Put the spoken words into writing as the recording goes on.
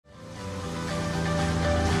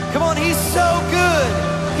Come on, he's so good.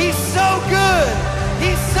 He's so good.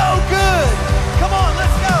 He's so good. Come on,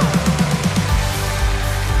 let's go.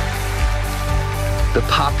 The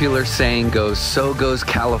popular saying goes, so goes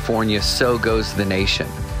California, so goes the nation.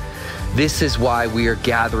 This is why we are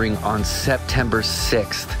gathering on September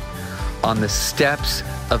 6th on the steps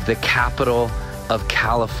of the capital of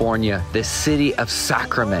California, the city of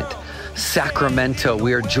Sacramento.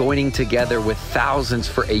 We are joining together with thousands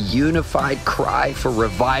for a unified cry for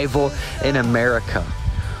revival in America.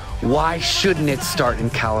 Why shouldn't it start in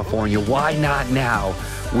California? Why not now?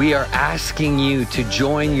 We are asking you to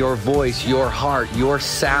join your voice, your heart, your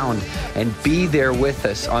sound, and be there with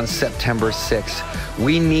us on September 6th.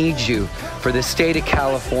 We need you for the state of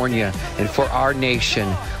California and for our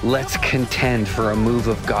nation. Let's contend for a move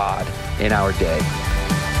of God in our day.